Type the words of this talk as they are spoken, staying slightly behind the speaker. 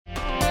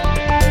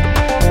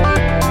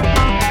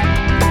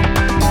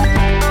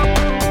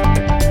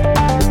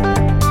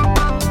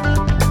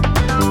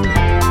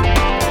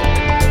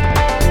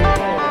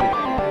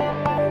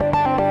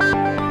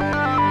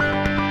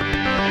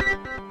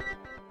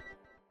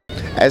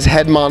As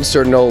head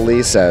monster Noel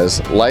Lee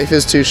says, life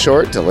is too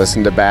short to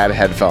listen to bad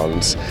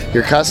headphones.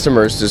 Your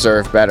customers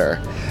deserve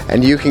better.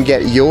 And you can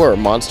get your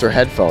Monster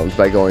headphones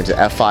by going to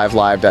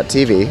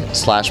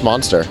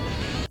f5live.tv/monster.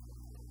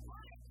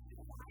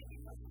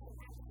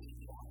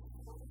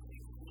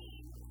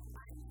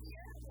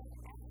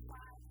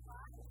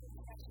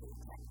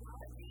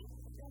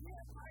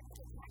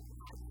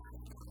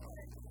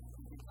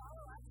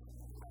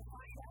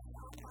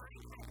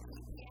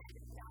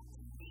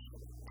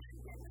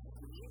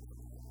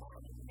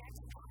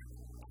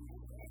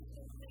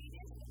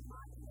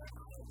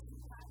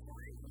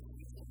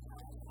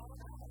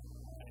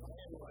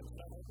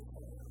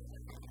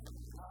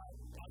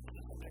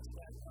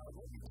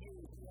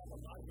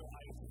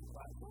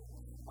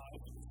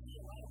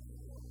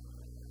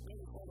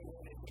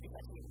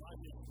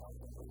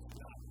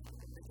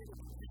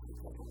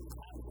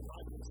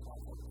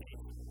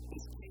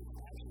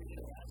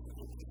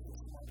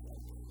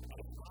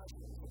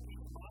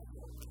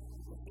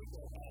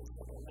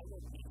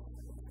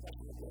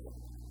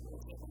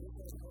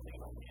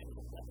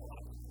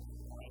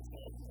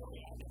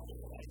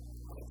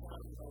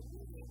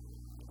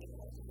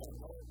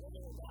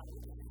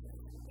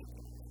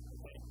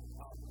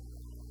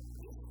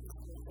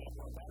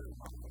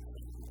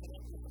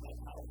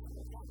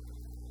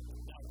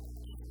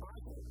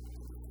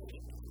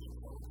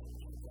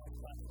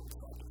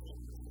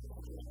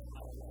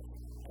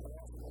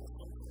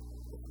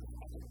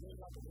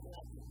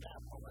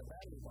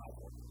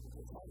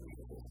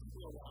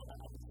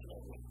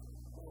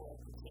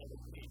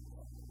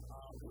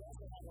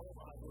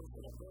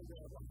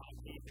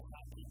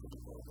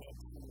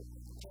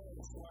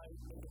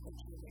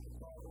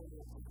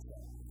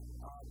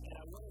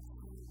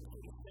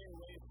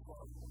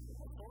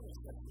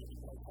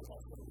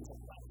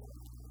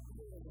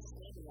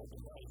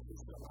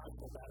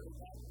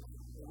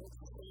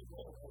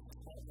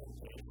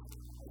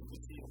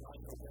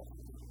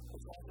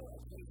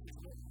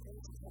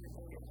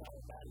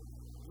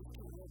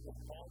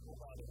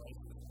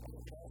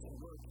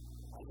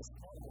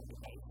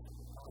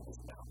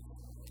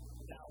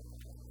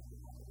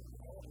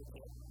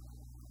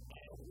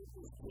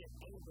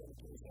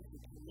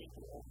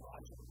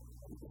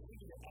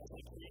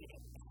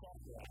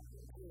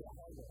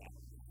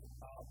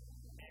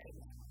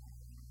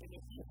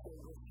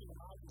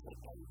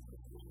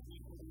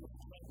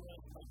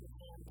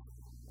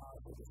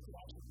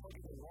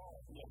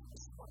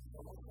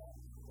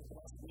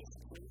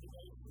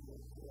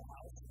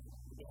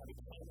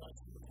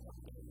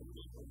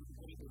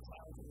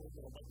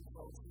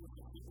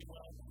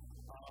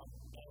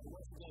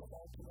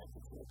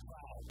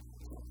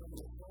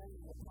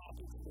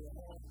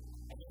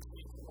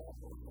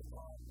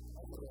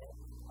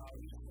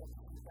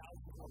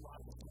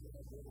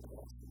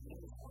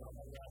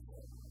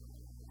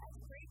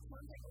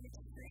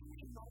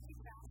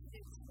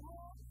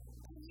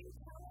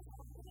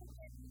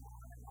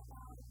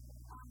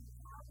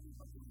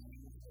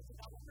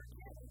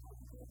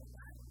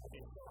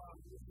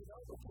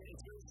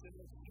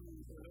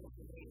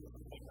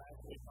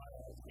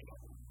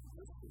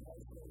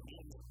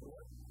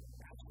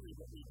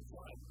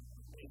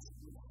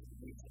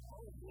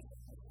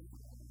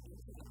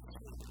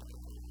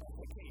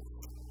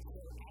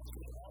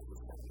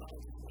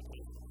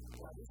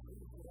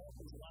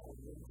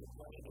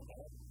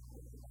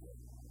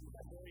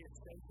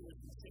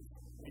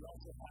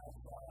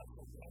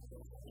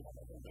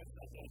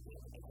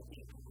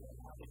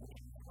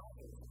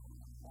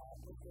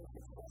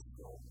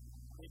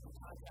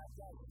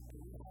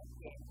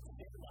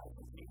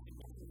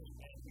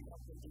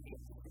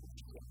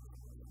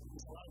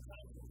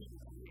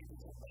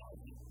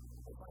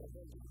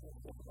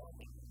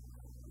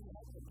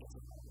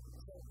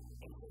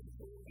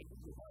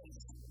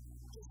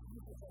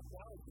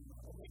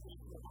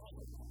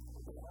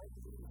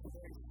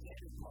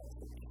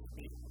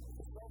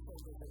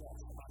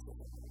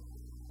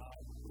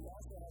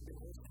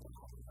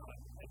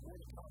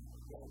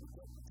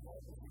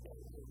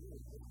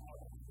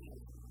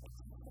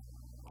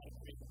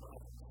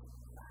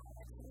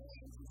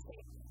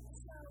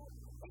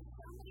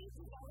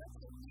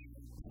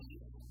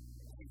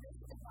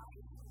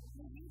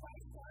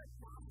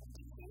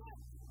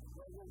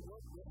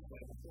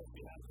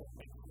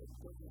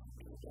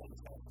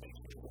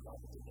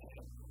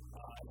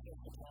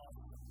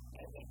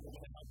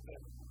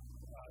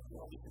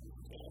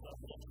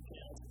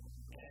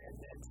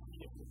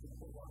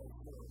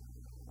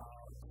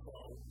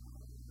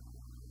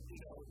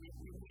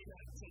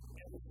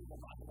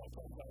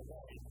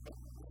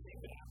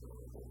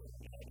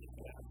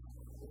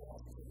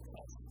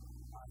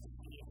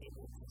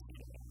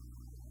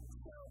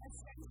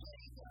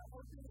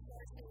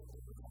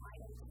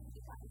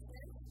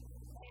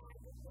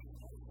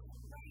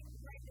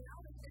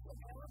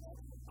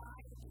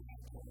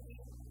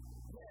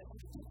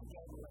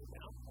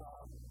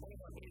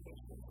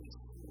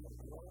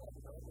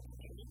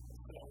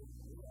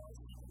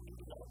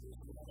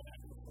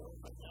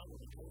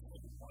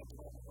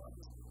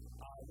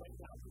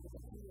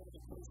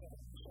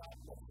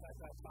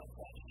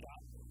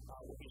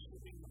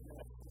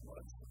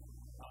 was.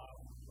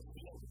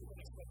 You can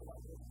expect a lot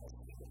of this as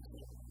we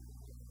continue.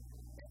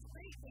 That's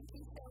great. Thank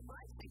you so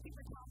much. Thank you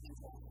for talking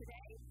to us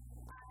today.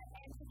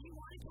 And if you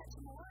want to catch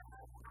more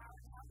of our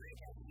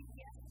coverage of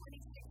CPS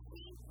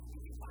 2016, you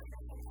can find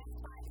us at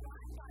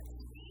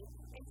s5live.tv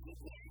and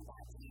CPS